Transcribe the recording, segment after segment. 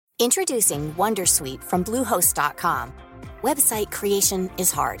Introducing Wondersuite from Bluehost.com. Website creation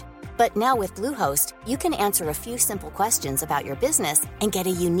is hard, but now with Bluehost, you can answer a few simple questions about your business and get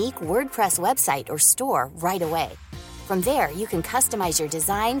a unique WordPress website or store right away. From there, you can customize your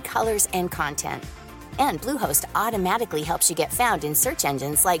design, colors, and content. And Bluehost automatically helps you get found in search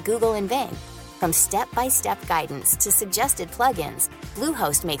engines like Google and Bing. From step-by-step guidance to suggested plugins,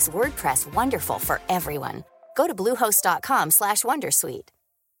 Bluehost makes WordPress wonderful for everyone. Go to bluehost.com/wondersuite.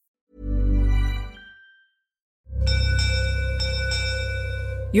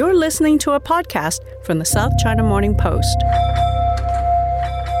 You're listening to a podcast from the South China Morning Post.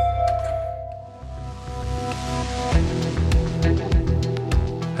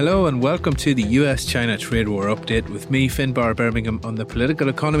 Hello and welcome to the US-China Trade War Update with me, Finbarr Bermingham, on the Political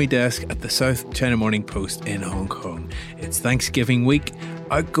Economy Desk at the South China Morning Post in Hong Kong. It's Thanksgiving week.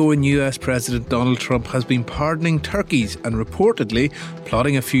 Outgoing US President Donald Trump has been pardoning turkeys and reportedly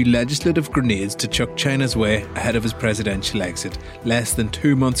plotting a few legislative grenades to chuck China's way ahead of his presidential exit, less than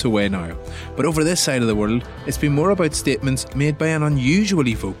 2 months away now. But over this side of the world, it's been more about statements made by an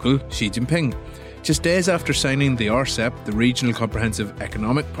unusually vocal Xi Jinping. Just days after signing the RCEP, the Regional Comprehensive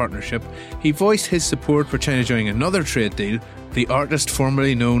Economic Partnership, he voiced his support for China joining another trade deal, the artist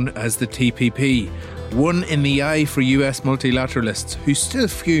formerly known as the TPP. One in the eye for US multilateralists who still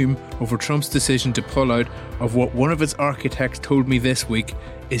fume over Trump's decision to pull out of what one of his architects told me this week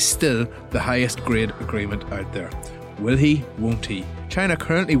is still the highest grade agreement out there. Will he? Won't he? China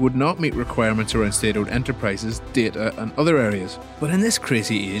currently would not meet requirements around state-owned enterprises, data and other areas. But in this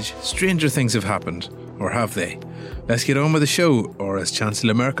crazy age, stranger things have happened. Or have they? Let's get on with the show, or as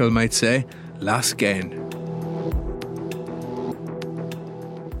Chancellor Merkel might say, Lass gehen.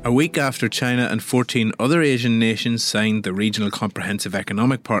 A week after China and 14 other Asian nations signed the Regional Comprehensive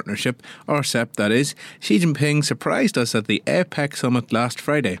Economic Partnership, RCEP that is, Xi Jinping surprised us at the APEC summit last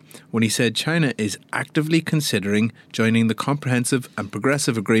Friday when he said China is actively considering joining the Comprehensive and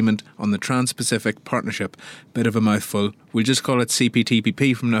Progressive Agreement on the Trans-Pacific Partnership. Bit of a mouthful. We'll just call it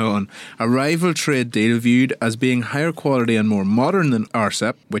CPTPP from now on. A rival trade deal viewed as being higher quality and more modern than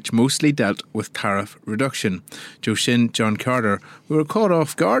RCEP, which mostly dealt with tariff reduction. Zhou, John Carter, we were caught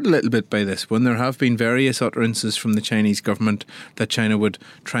off guard a little bit by this when there have been various utterances from the Chinese government that China would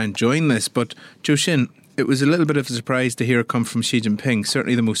try and join this. But Zhou, it was a little bit of a surprise to hear it come from Xi Jinping,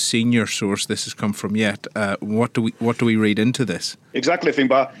 certainly the most senior source this has come from yet. What do we read into this? Exactly,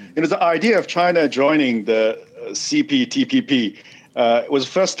 Finbarr. The idea of China joining the CPTPP was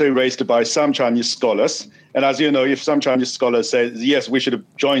firstly raised by some Chinese scholars. And as you know, if some Chinese scholars say, yes, we should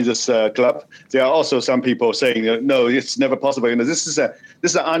join this club, there are also some people saying, no, it's never possible. This is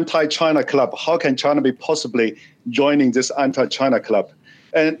an anti-China club. How can China be possibly joining this anti-China club?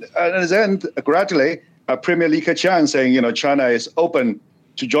 And then gradually, Premier Li Keqiang saying, China is open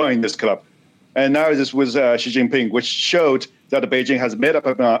to join this club. And now this was Xi Jinping, which showed that Beijing has made up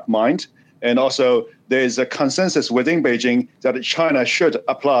its mind. And also there is a consensus within Beijing that China should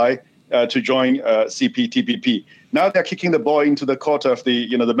apply to join CPTPP. Now they're kicking the ball into the court of the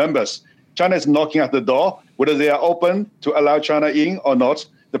members. China is knocking at the door. Whether they are open to allow China in or not,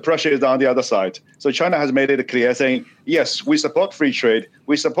 the pressure is on the other side. So China has made it clear, saying, yes, we support free trade,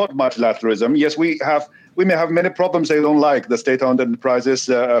 we support multilateralism. Yes, we may have many problems they don't like, the state-owned enterprises,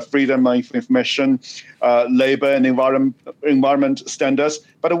 freedom of information, labor and environment standards,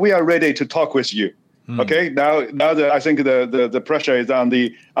 but we are ready to talk with you. Okay, now I think the pressure is on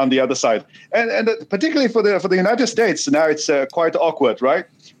the other side, and particularly for the United States now it's quite awkward, right?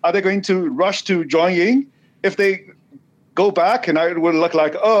 Are they going to rush to join in? If they go back, and it will look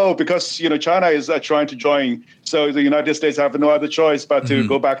like because China is trying to join, so the United States have no other choice but to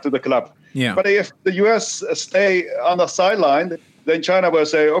go back to the club. Yeah. But if the U.S. stay on the sideline, then China will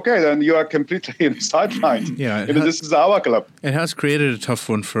say, okay, then you are completely sidelined. Yeah, this is our club. It has created a tough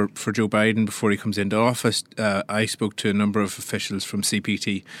one for Joe Biden before he comes into office. I spoke to a number of officials from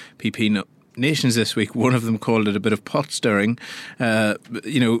CPTPP nations this week. One of them called it a bit of pot stirring.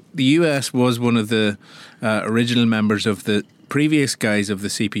 The US was one of the original members of the previous guise of the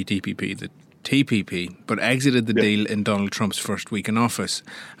CPTPP, the TPP, but exited the deal in Donald Trump's first week in office.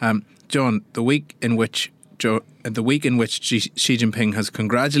 John, the week in which Xi Jinping has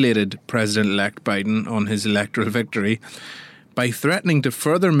congratulated President-elect Biden on his electoral victory by threatening to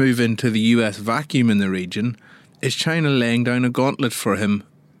further move into the US vacuum in the region, is China laying down a gauntlet for him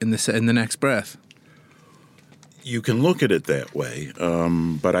in the next breath? You can look at it that way,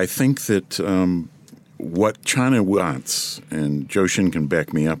 but I think that what China wants, and Zhou can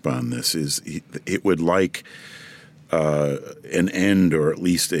back me up on this, is it would like an end or at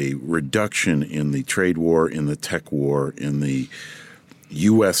least a reduction in the trade war, in the tech war, in the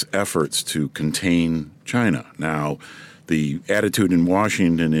U.S. efforts to contain China. Now, the attitude in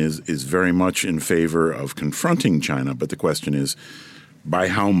Washington is very much in favor of confronting China, but the question is by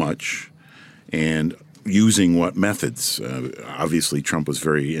how much and using what methods. Obviously, Trump was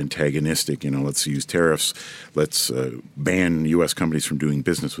very antagonistic. Let's use tariffs. Let's ban U.S. companies from doing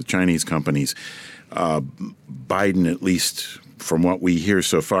business with Chinese companies. Biden, at least from what we hear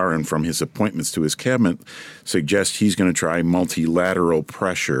so far and from his appointments to his cabinet, suggests he's going to try multilateral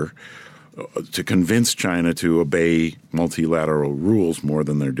pressure to convince China to obey multilateral rules more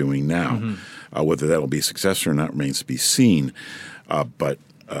than they're doing now. Mm-hmm. Whether that will be a success or not remains to be seen. But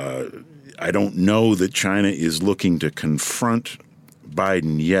I don't know that China is looking to confront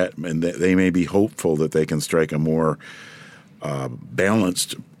Biden yet, and they may be hopeful that they can strike a more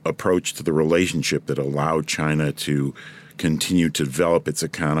balanced approach to the relationship that allowed China to continue to develop its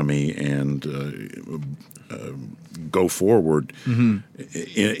economy and go forward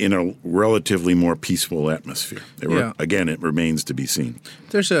in a relatively more peaceful atmosphere. Again, it remains to be seen.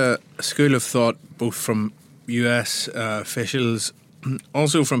 There's a school of thought both from U.S. officials,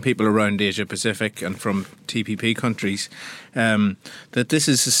 also from people around Asia Pacific and from TPP countries, that this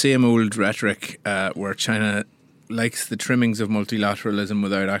is the same old rhetoric where China likes the trimmings of multilateralism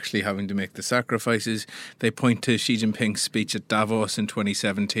without actually having to make the sacrifices. They point to Xi Jinping's speech at Davos in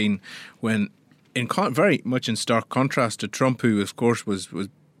 2017 when, very much in stark contrast to Trump, who of course was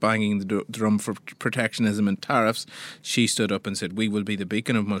banging the drum for protectionism and tariffs, Xi stood up and said, we will be the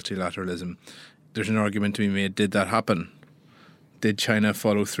beacon of multilateralism. There's an argument to be made, did that happen? Did China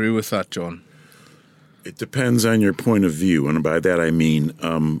follow through with that, John? It depends on your point of view, and by that I mean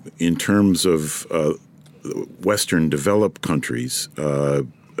in terms of Western developed countries,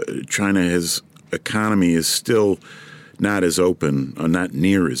 China's economy is still not as open, not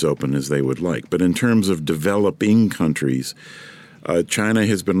near as open as they would like. But in terms of developing countries, China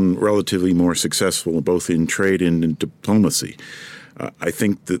has been relatively more successful both in trade and in diplomacy. I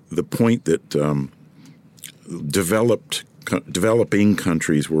think that the point that developing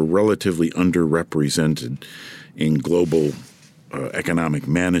countries were relatively underrepresented in global economic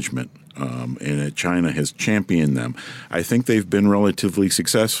management, and China has championed them. I think they've been relatively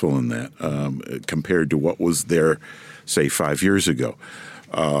successful in that compared to what was there, say, 5 years ago.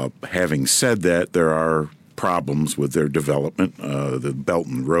 Having said that, there are problems with their development. The Belt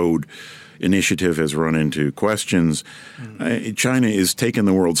and Road Initiative has run into questions. China is taking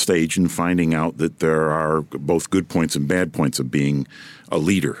the world stage and finding out that there are both good points and bad points of being a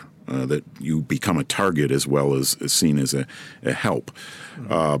leader, that you become a target as well as seen as a help.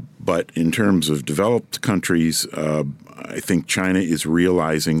 But in terms of developed countries, I think China is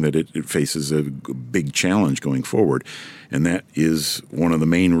realizing that it faces a big challenge going forward. And that is one of the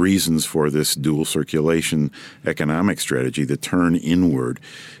main reasons for this dual circulation economic strategy, the turn inward,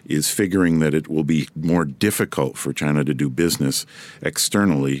 is figuring that it will be more difficult for China to do business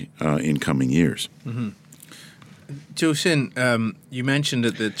externally in coming years. Mm-hmm. Zhou, you mentioned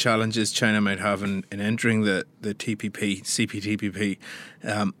that the challenges China might have in entering the TPP,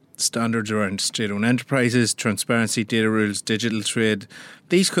 CPTPP, standards around state-owned enterprises, transparency, data rules, digital trade.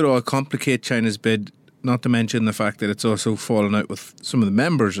 These could all complicate China's bid, not to mention the fact that it's also fallen out with some of the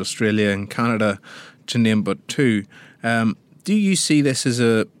members, Australia and Canada, to name but two. Do you see this as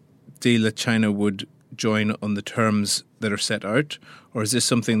a deal that China would join on the terms that are set out? Or is this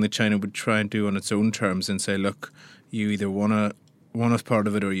something that China would try and do on its own terms and say, look, you either want us part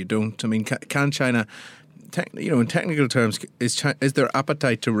of it or you don't? I mean, can China, in technical terms, is there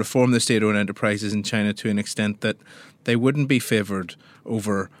appetite to reform the state-owned enterprises in China to an extent that they wouldn't be favoured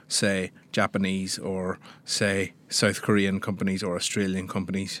over, say, Japanese or, say, South Korean companies or Australian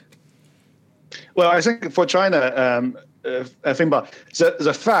companies? Well, I think for China, Finbarr,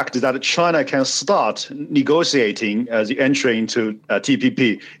 the fact that China can start negotiating the entry into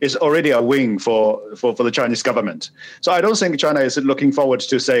TPP is already a win for the Chinese government. So I don't think China is looking forward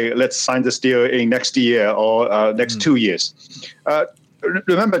to say, let's sign this deal in next year or next 2 years.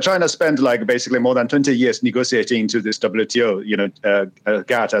 Remember, China spent basically more than 20 years negotiating to this WTO,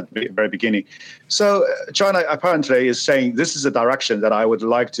 GATT at the very beginning. So China apparently is saying this is a direction that I would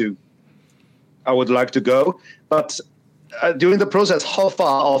like to go, but during the process, how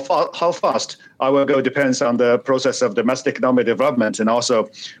far or how fast I will go depends on the process of domestic economic development and also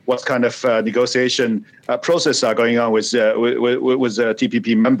what kind of negotiation process are going on with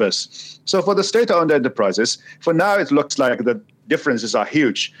TPP members. So for the state-owned enterprises, for now it looks like the differences are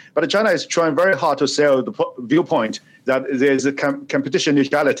huge. But China is trying very hard to sell the viewpoint that there's a competitive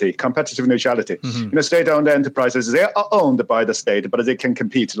neutrality. State-owned enterprises, they are owned by the state, but they can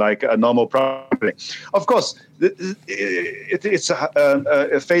compete like a normal property. Of course, it's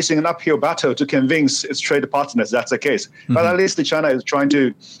facing an uphill battle to convince its trade partners that's the case. But at least China is trying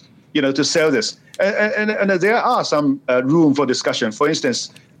to, to sell this. And there are some room for discussion. For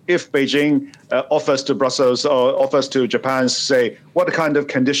instance, if Beijing offers to Brussels or offers to Japan, say, what kind of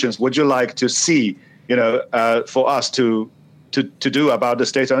conditions would you like to see, for us to do about the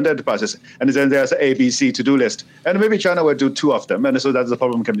state-owned enterprises? And then there's an ABC to-do list. And maybe China will do 2 of them, and so that the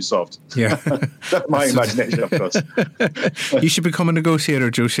problem can be solved. Yeah. That's my imagination, of course. You should become a negotiator,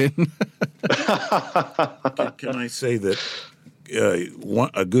 Zhou Xin. Can I say that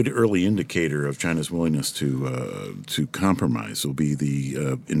a good early indicator of China's willingness to compromise will be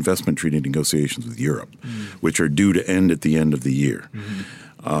the investment treaty negotiations with Europe, which are due to end at the end of the year.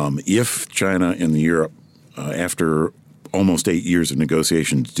 If China and Europe, after almost 8 years of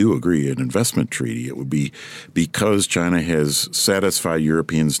negotiations, do agree an investment treaty, it would be because China has satisfied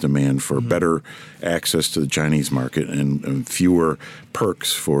Europeans' demand for better access to the Chinese market and fewer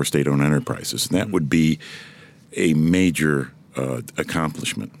perks for state-owned enterprises. And that would be a major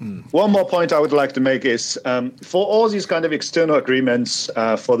accomplishment. One more point I would like to make is for all these kind of external agreements,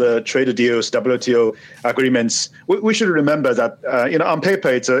 for the trade deals, WTO agreements, we should remember that on paper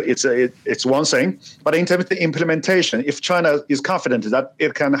it's one thing, but in terms of the implementation, if China is confident that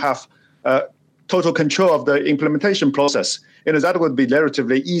it can have total control of the implementation process, that would be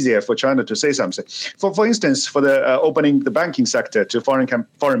relatively easier for China to say something. For instance, for the opening the banking sector to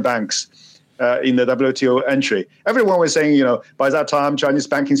foreign banks. In the WTO entry, everyone was saying, by that time, Chinese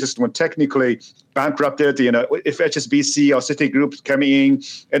banking system was technically bankrupted. If HSBC or Citigroup came in,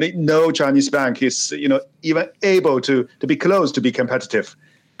 and no Chinese bank is, even able to be close to be competitive.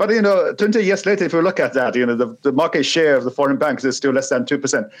 But 20 years later, if you look at that, the market share of the foreign banks is still less than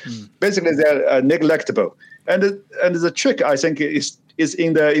 2%. Basically, they're neglectable. And the trick, I think, is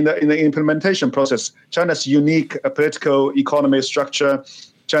in the implementation process. China's unique political economy structure,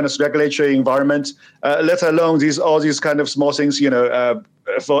 China's regulatory environment, let alone all these kind of small things.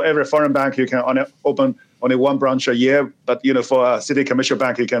 For every foreign bank, you can open only 1 branch a year, but for a city commercial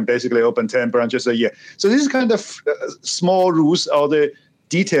bank, you can basically open 10 branches a year. So these kind of small rules or the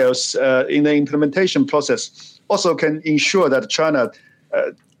details in the implementation process also can ensure that China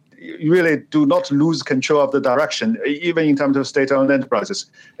really do not lose control of the direction, even in terms of state-owned enterprises.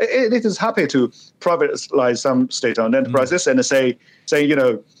 It is happy to privatize some state-owned enterprises and say,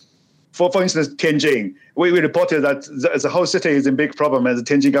 for instance, Tianjin, we reported that the whole city is in big problem and the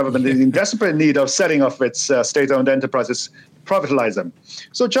Tianjin government is in desperate need of selling off its state-owned enterprises, privatize them.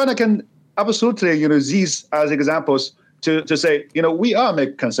 So China can absolutely use these as examples to say, we are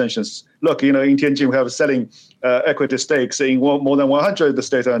making concessions. Look, in Tianjin, we have selling equity stakes in more than 100 of the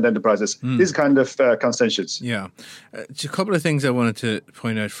state-owned enterprises. These kind of concessions. Yeah. A couple of things I wanted to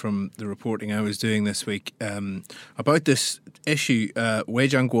point out from the reporting I was doing this week about this issue. Wei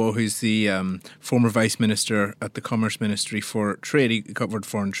Jianguo, who's the former vice minister at the Commerce Ministry for Trade, he covered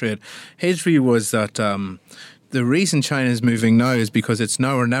foreign trade. His view was that the reason China is moving now is because it's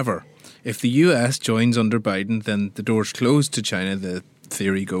now or never. If the US joins under Biden, then the door's closed to China, the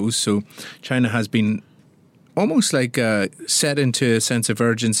theory goes. So China has been almost like set into a sense of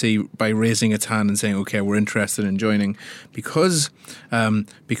urgency by raising its hand and saying, okay, we're interested in joining because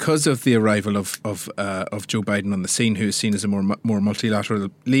of the arrival of Joe Biden on the scene, who is seen as a more multilateral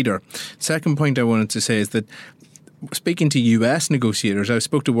leader. Second point I wanted to say is that speaking to US negotiators, I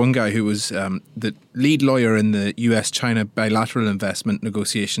spoke to one guy who was the lead lawyer in the US-China bilateral investment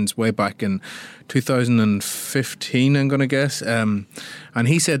negotiations way back in 2015, I'm going to guess. And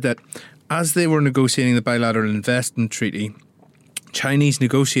he said that as they were negotiating the bilateral investment treaty, Chinese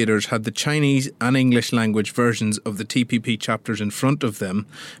negotiators had the Chinese and English language versions of the TPP chapters in front of them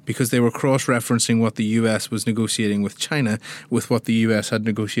because they were cross-referencing what the US was negotiating with China with what the US had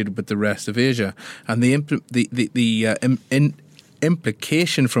negotiated with the rest of Asia. And the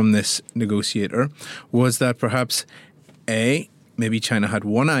implication from this negotiator was that perhaps A, maybe China had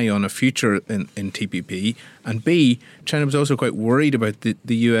one eye on a future in TPP, and B, China was also quite worried about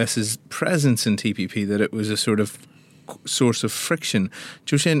the US's presence in TPP, that it was a sort of source of friction.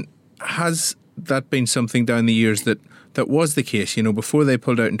 Zhou Xin, has that been something down the years that was the case? Before they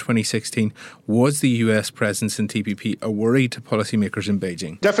pulled out in 2016, was the US presence in TPP a worry to policymakers in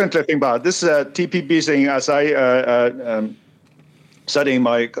Beijing? Definitely, Finbarr. This TPP thing, as I said in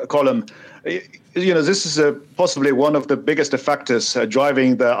my column, this is possibly one of the biggest factors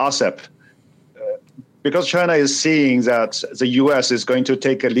driving the RCEP. Because China is seeing that the US is going to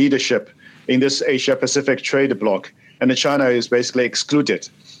take a leadership in this Asia-Pacific trade bloc. and China is basically excluded.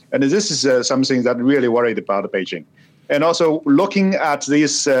 And this is something that really worried about Beijing. And also looking at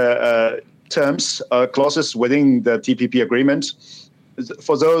these terms, clauses within the TPP agreement,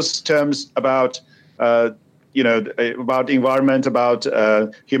 for those terms about about environment, about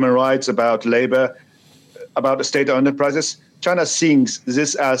human rights, about labor, about state-owned enterprises, China sees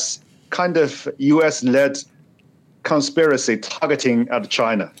this as kind of U.S.-led conspiracy targeting at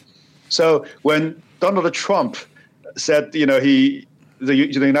China. So when Donald Trump said, the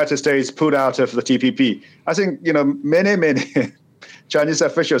United States pulled out of the TPP, I think, many Chinese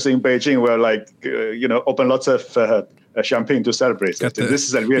officials in Beijing were like, open lots of champagne to celebrate.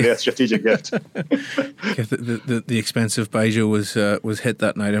 This is really a strategic gift. The expensive baijiu was hit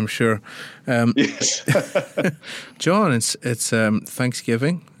that night, I'm sure. Yes. John, it's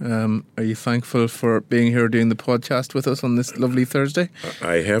Thanksgiving. Are you thankful for being here doing the podcast with us on this lovely Thursday?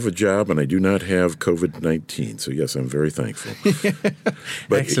 I have a job and I do not have COVID-19, so yes, I'm very thankful.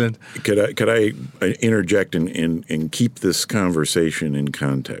 But excellent. Could I interject and keep this conversation in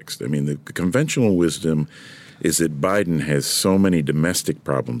context? I mean, the conventional wisdom is that Biden has so many domestic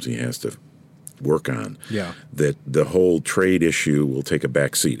problems he has to work on that the whole trade issue will take a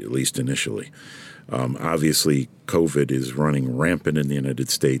back seat, at least initially. Obviously, COVID is running rampant in the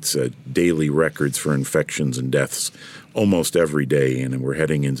United States, daily records for infections and deaths almost every day, and we're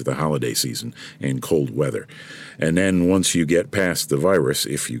heading into the holiday season and cold weather. And then once you get past the virus,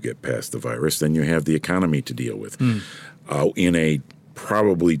 if you get past the virus, then you have the economy to deal with in a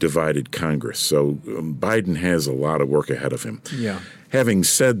probably divided Congress. So Biden has a lot of work ahead of him. Yeah. Having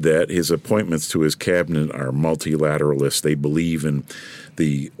said that, his appointments to his cabinet are multilateralists. They believe in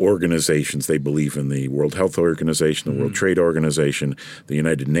the organizations. They believe in the World Health Organization, the World Trade Organization, the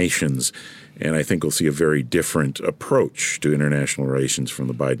United Nations. And I think we'll see a very different approach to international relations from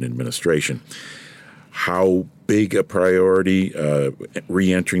the Biden administration. How big a priority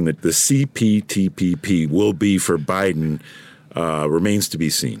re-entering the CPTPP will be for Biden remains to be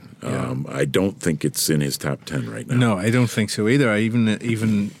seen. I don't think it's in his top 10 right now. No, I don't think so either.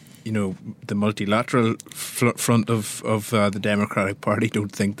 Even the multilateral front of the Democratic Party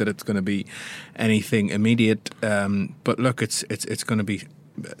don't think that it's going to be anything immediate. But look, it's going to be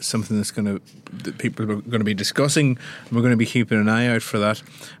something that people are going to be discussing, and we're going to be keeping an eye out for that.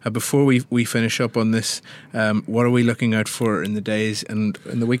 Before we finish up on this, what are we looking out for in the days and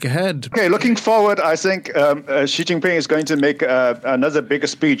in the week ahead? Okay, looking forward, I think Xi Jinping is going to make another big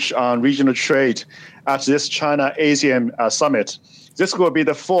speech on regional trade at this China-ASEAN summit. This will be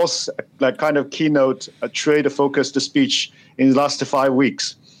the fourth kind of keynote trade-focused speech in the last 5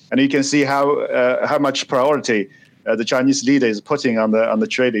 weeks, and you can see how much priority the Chinese leader is putting on the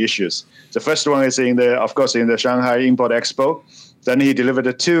trade issues. The first one is in the Shanghai Import Expo. Then he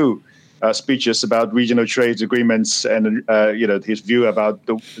delivered two speeches about regional trade agreements and his view about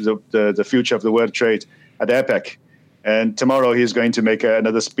the future of the world trade at APEC. And tomorrow he's going to make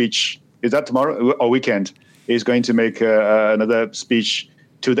another speech. Is that tomorrow or weekend? He's going to make another speech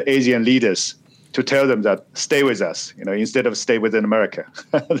to the Asian leaders to tell them that stay with us, instead of stay within America.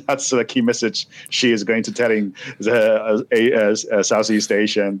 That's the key message she is going to telling the Southeast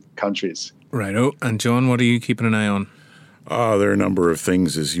Asian countries. Right. Oh, and John, what are you keeping an eye on? There are a number of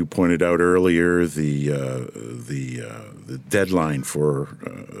things, as you pointed out earlier. The deadline for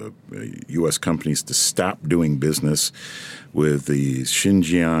U.S. companies to stop doing business with the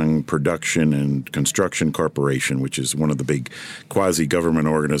Xinjiang Production and Construction Corporation, which is one of the big quasi-government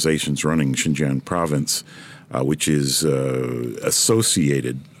organizations running Xinjiang province, which is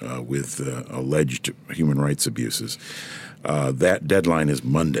associated with alleged human rights abuses. That deadline is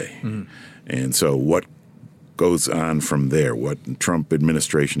Monday. Mm-hmm. And so what goes on from there? What the Trump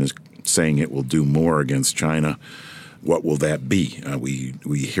administration is saying it will do more against China. What will that be?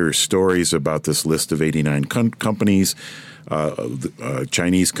 We hear stories about this list of 89 companies,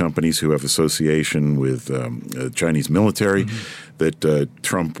 Chinese companies who have association with Chinese military, that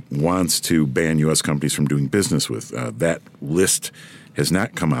Trump wants to ban U.S. companies from doing business with. That list has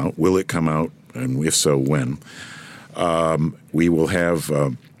not come out. Will it come out? And if so, when? We will have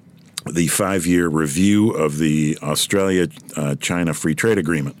the 5-year review of the Australia-China Free Trade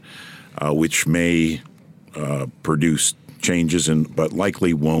Agreement, which may produce changes, but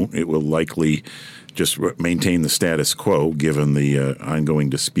likely won't. It will likely just maintain the status quo given the ongoing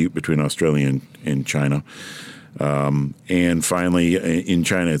dispute between Australia and China. And finally, in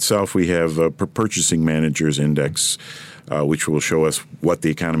China itself, we have a Purchasing Managers Index, which will show us what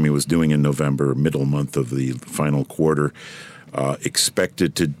the economy was doing in November, middle month of the final quarter.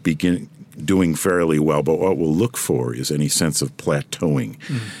 expected to begin doing fairly well, but what we'll look for is any sense of plateauing.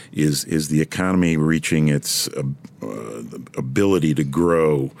 Is the economy reaching its ability to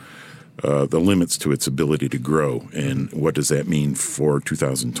grow, the limits to its ability to grow, and what does that mean for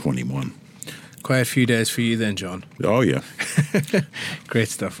 2021? Quite a few days for you then, John. Oh, yeah. Great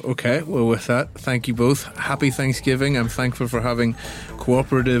stuff. Okay, well, with that, thank you both. Happy Thanksgiving. I'm thankful for having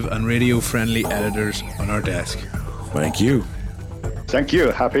cooperative and radio-friendly editors on our desk. Thank you. Thank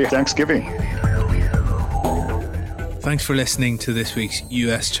you. Happy Thanksgiving. Thanks for listening to this week's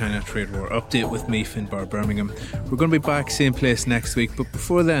US-China Trade War Update with me, Finbarr Bermingham. We're going to be back same place next week, but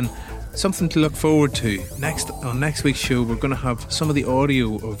before then, something to look forward to. On next week's show, we're going to have some of the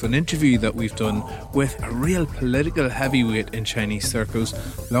audio of an interview that we've done with a real political heavyweight in Chinese circles.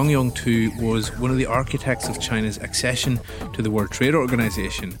 Long Yong-tu was one of the architects of China's accession to the World Trade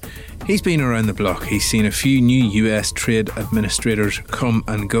Organization. He's been around the block. He's seen a few new US trade administrators come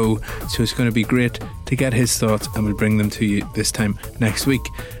and go, so it's going to be great to get his thoughts, and we'll bring them to you this time next week.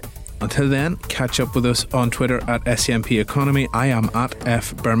 Until then, catch up with us on Twitter at SCMP Economy. I am at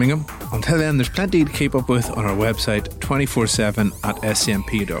F Birmingham. Until then, there's plenty to keep up with on our website 24/7 at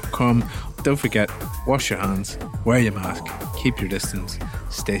scmp.com. Don't forget, wash your hands, wear your mask, keep your distance,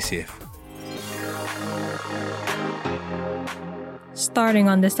 stay safe. Starting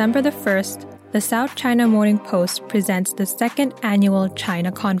on December the 1st, the South China Morning Post presents the second annual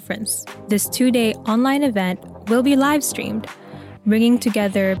China Conference. This 2-day online event will be live streamed, bringing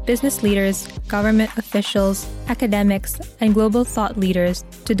together business leaders, government officials, academics, and global thought leaders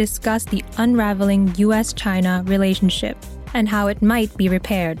to discuss the unraveling US-China relationship and how it might be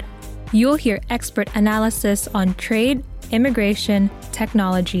repaired. You'll hear expert analysis on trade, immigration,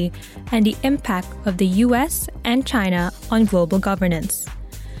 technology, and the impact of the US and China on global governance.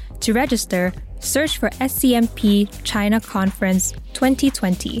 To register, search for SCMP China Conference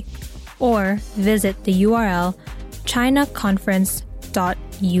 2020 or visit the URL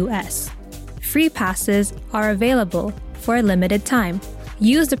chinaconference.us. Free passes are available for a limited time.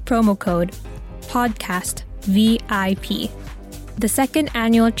 Use the promo code PODCASTVIP. The second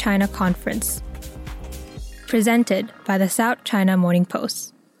annual China Conference, presented by the South China Morning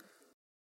Post.